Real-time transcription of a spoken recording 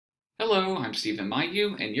Hello, I'm Stephen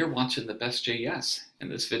Mayeux, and you're watching the Best JS. In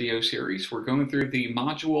this video series, we're going through the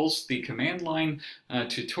modules, the command line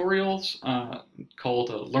tutorials called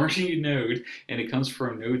Learning Node, and it comes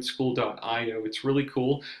from nodeschool.io. It's really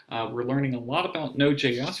cool. We're learning a lot about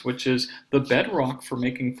Node.js, which is the bedrock for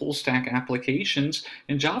making full-stack applications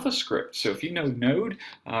in JavaScript. So if you know Node,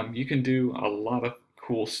 you can do a lot of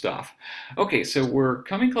cool stuff. Okay, so we're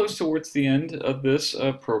coming close towards the end of this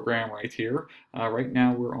program right here. Right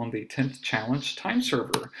now we're on the 10th challenge time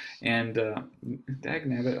server, and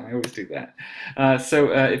dagnabbit, I always do that.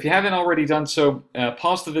 So if you haven't already done so,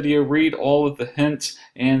 pause the video, read all of the hints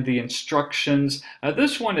and the instructions.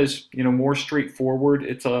 This one is, more straightforward.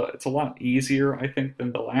 It's a lot easier, I think,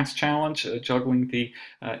 than the last challenge, juggling the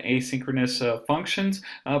asynchronous functions.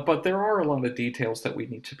 But there are a lot of details that we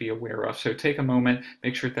need to be aware of. So take a moment,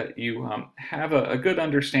 make sure that you have a good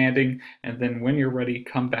understanding, and then when you're ready,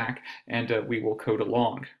 come back and we will code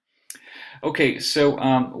along. Okay, so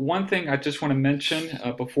one thing I just want to mention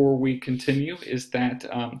before we continue is that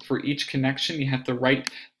for each connection you have to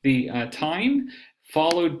write the time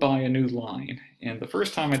followed by a new line. And the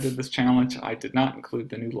first time I did this challenge, I did not include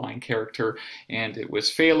the new line character, and it was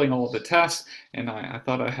failing all the tests, and I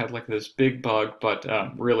thought I had like this big bug, but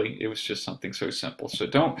really it was just something so simple. So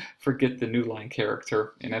don't forget the new line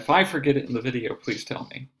character, and if I forget it in the video, please tell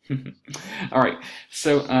me. All right,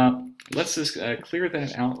 so let's just clear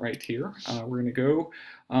that out right here. We're going to go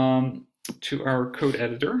to our code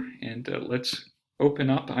editor, and let's open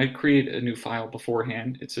up. I created a new file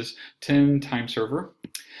beforehand. It says 10 time server,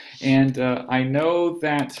 and I know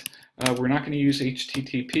that we're not going to use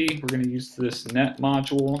HTTP. We're going to use this net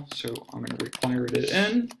module, so I'm going to require it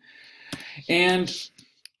in. And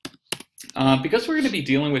because we're going to be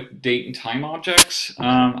dealing with date and time objects,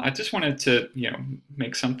 I just wanted to,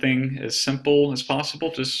 make something as simple as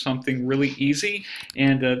possible, just something really easy.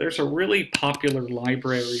 And there's a really popular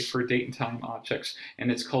library for date and time objects, and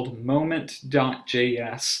it's called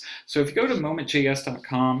moment.js. So if you go to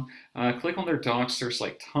momentjs.com, click on their docs, there's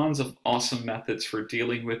like tons of awesome methods for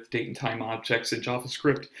dealing with date and time objects in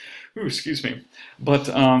JavaScript. Ooh, excuse me. But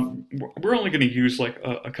we're only going to use like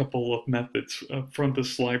a couple of methods from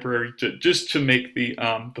this library just to make the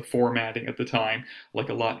formatting at the time like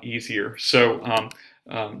a lot easier. So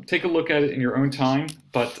take a look at it in your own time,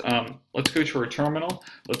 but let's go to our terminal.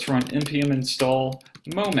 Let's run npm install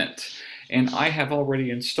moment. And I have already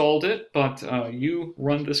installed it, but you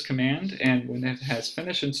run this command, and when it has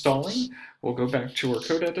finished installing, we'll go back to our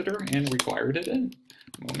code editor and require it in.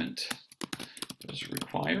 Moment does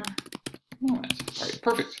require moment. All right,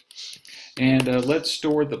 perfect. And let's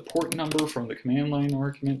store the port number from the command line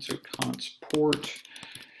argument. So const port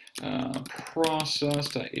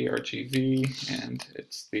process.argv, and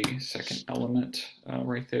it's the second element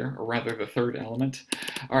right there, or rather the third element.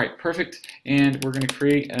 All right, perfect. And we're going to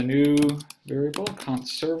create a new variable,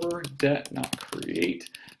 const server det not create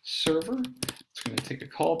server. It's going to take a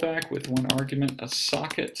callback with one argument, a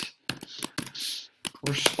socket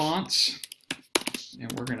response,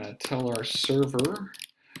 and we're going to tell our server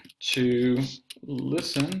to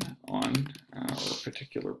listen on our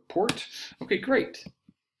particular port. Okay, great.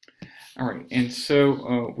 All right, and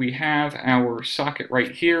so we have our socket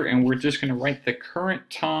right here, and we're just going to write the current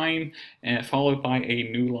time and followed by a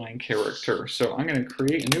new line character. So I'm going to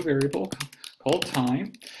create a new variable called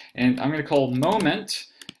time, and I'm going to call moment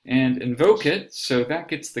and invoke it, so that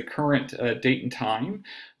gets the current date and time.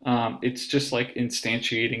 It's just like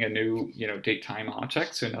instantiating a new date time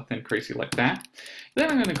object, so nothing crazy like that. Then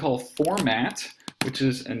I'm going to call format, which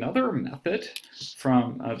is another method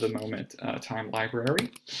from the moment time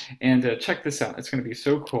library. And check this out, it's going to be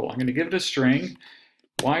so cool. I'm going to give it a string,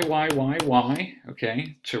 y,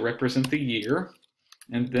 okay, to represent the year,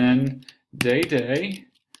 and then day,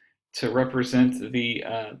 to represent the,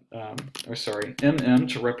 mm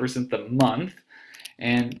to represent the month,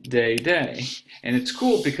 and day. And it's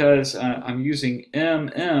cool because I'm using mm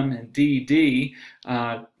and dd,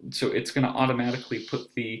 so it's going to automatically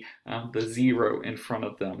put the 0 in front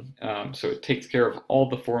of them. So it takes care of all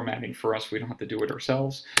the formatting for us. We don't have to do it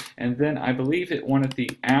ourselves. And then I believe it wanted the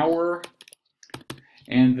hour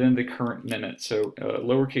and then the current minute. So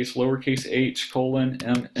lowercase h colon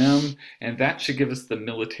mm, and that should give us the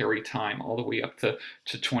military time all the way up to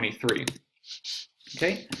 23.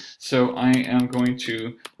 Okay, so I am going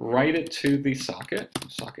to write it to the socket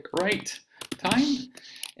write time,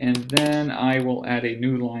 and then I will add a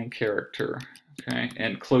new line character, okay,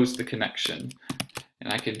 and close the connection.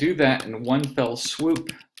 And I can do that in one fell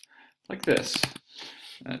swoop, like this.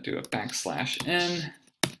 Do a \n.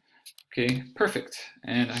 Okay, perfect.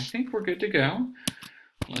 And I think we're good to go.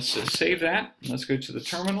 Let's just save that. Let's go to the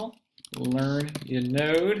terminal. learn your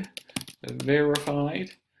node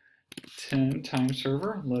verified 10 times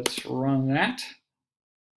server. Let's run that.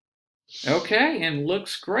 Okay, and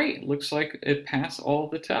looks great. Looks like it passed all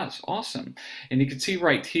the tests. Awesome. And you can see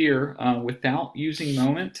right here, without using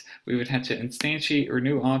Moment, we would have to instantiate our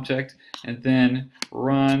new object and then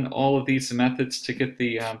run all of these methods to get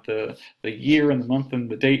the year and the month and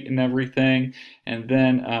the date and everything. And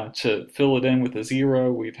then to fill it in with a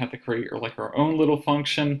 0, we'd have to create like our own little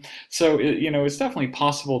function. So it's definitely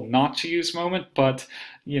possible not to use Moment, but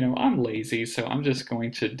I'm lazy, so I'm just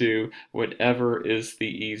going to do whatever is the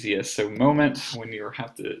easiest. So Moment, when you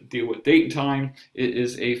have to deal with date and time, it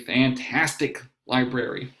is a fantastic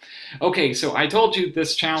library. Okay, so I told you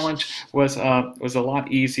this challenge was a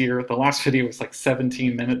lot easier. The last video was like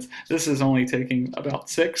 17 minutes. This is only taking about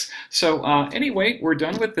 6. So anyway, we're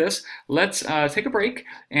done with this. Let's take a break,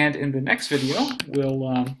 and in the next video,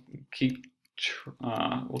 we'll keep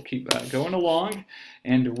going along,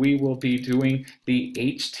 and we will be doing the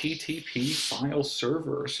HTTP file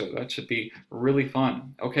server, so that should be really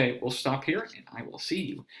fun. Okay, we'll stop here, and I will see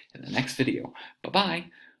you in the next video. Bye-bye.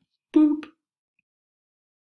 Boop.